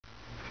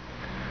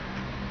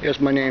Yes,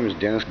 my name is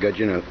Dennis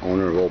Gudgeon,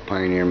 owner of Old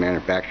Pioneer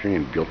Manufacturing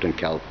in Buellton,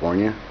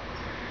 California.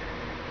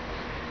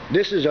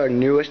 This is our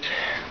newest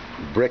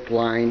brick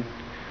line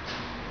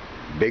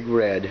Big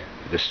Red,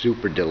 the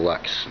Super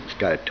Deluxe. It's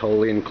got a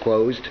totally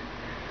enclosed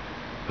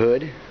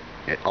hood.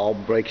 It all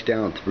breaks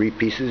down in 3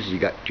 pieces. You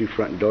got 2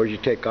 front doors you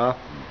take off,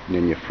 and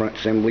then your front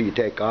assembly you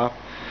take off.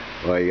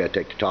 Well, you got to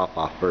take the top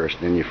off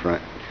first, then your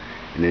front,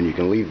 and then you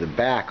can leave the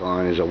back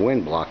on as a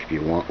wind block if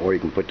you want, or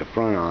you can put the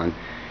front on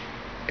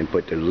and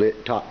put the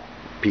top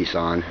piece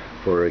on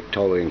for a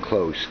totally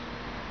enclosed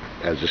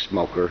as a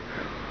smoker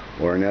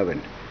or an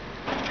oven.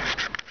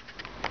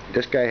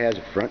 This guy has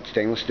a front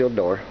stainless steel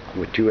door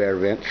with 2 air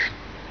vents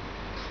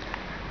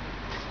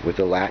with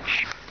a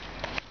latch.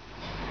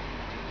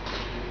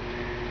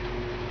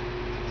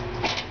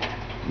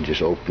 You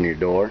just open your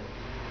door,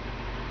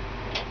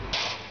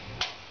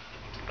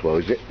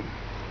 close it.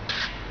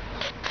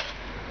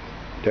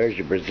 There's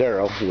your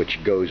brazier,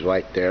 which goes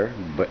right there,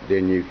 but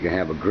then you can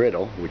have a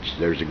griddle, which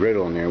there's a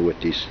griddle in there with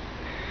these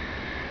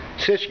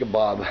shish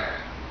kebab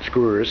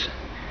skewers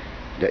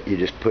that you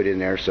just put in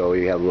there, so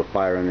you have a little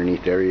fire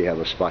underneath there. You have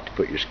a spot to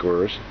put your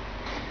skewers,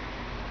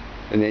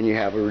 and then you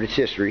have a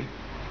rotisserie.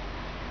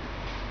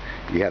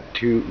 You have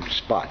 2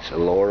 spots, a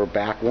lower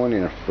back one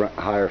and a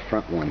higher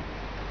front one.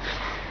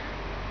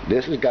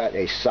 This has got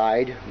a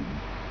side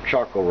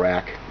charcoal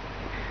rack,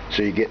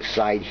 so you get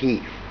side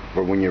heat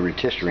for when you're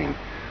rotisserie,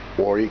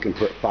 or you can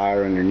put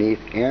fire underneath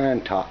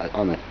and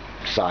on the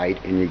side,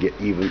 and you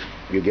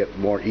get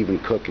more even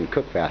cook and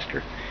cook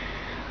faster.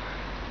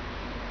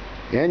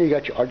 And you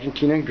got your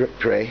Argentine drip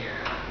tray,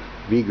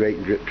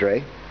 V-grade drip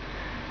tray.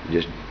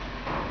 You just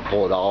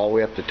pull it all the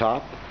way up the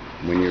top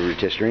when you're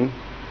rotisserie.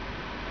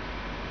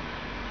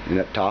 And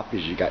up top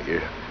is you got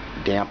your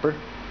damper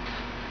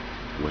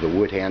with a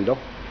wood handle,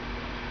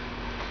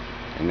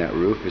 and that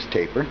roof is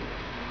taper.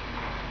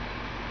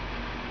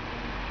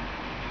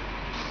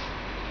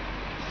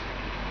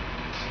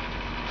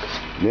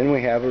 And then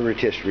we have a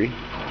rotisserie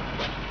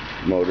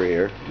motor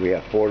here. We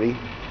have 40,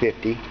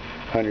 50,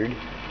 100.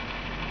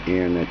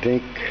 And I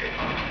think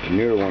the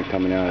newer one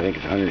coming out, I think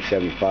it's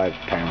 175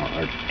 pound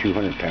or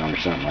 200 pound or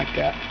something like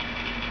that.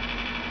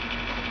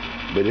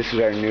 But this is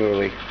our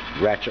newly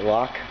ratchet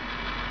lock,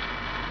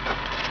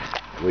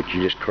 which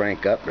you just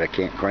crank up, but I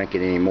can't crank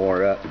it any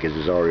more up because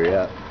it's already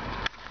up.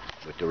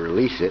 But to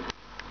release it,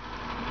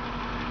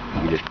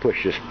 you just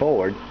push this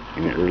forward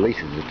and it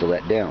releases it to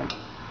let down.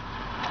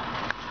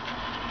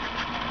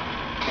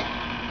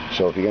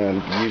 So if you're going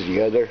to use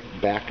the other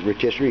back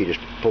rotisserie, you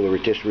just pull the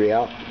rotisserie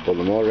out, pull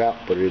the motor out,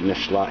 put it in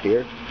this slot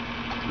here.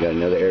 You got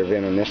another air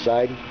vent on this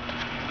side.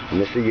 And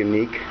this is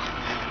unique.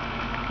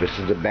 This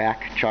is the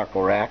back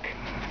charcoal rack.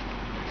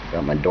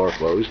 Got my door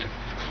closed.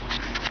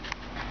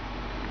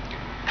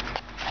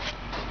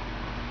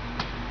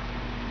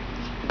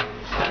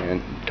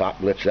 And top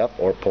lifts up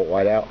or pull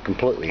right out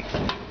completely.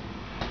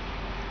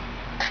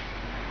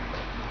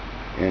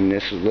 And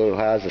this little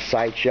has a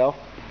side shelf.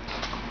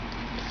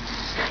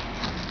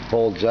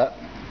 Folds up,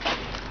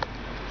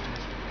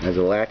 has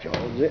a latch that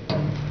holds it,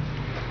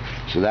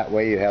 so that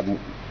way you have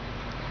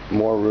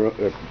more room,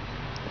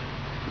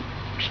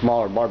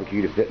 smaller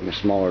barbecue to fit in a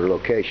smaller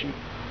location.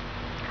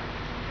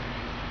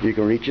 You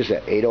can reach us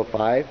at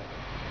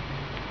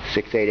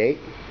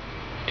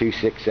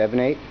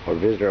 805-688-2678 or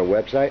visit our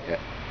website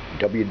at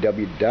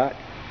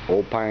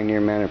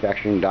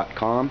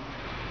www.oldpioneermanufacturing.com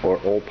or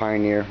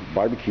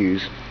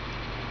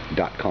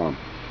oldpioneerbarbecues.com.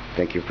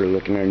 Thank you for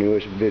looking at our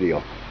newest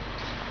video.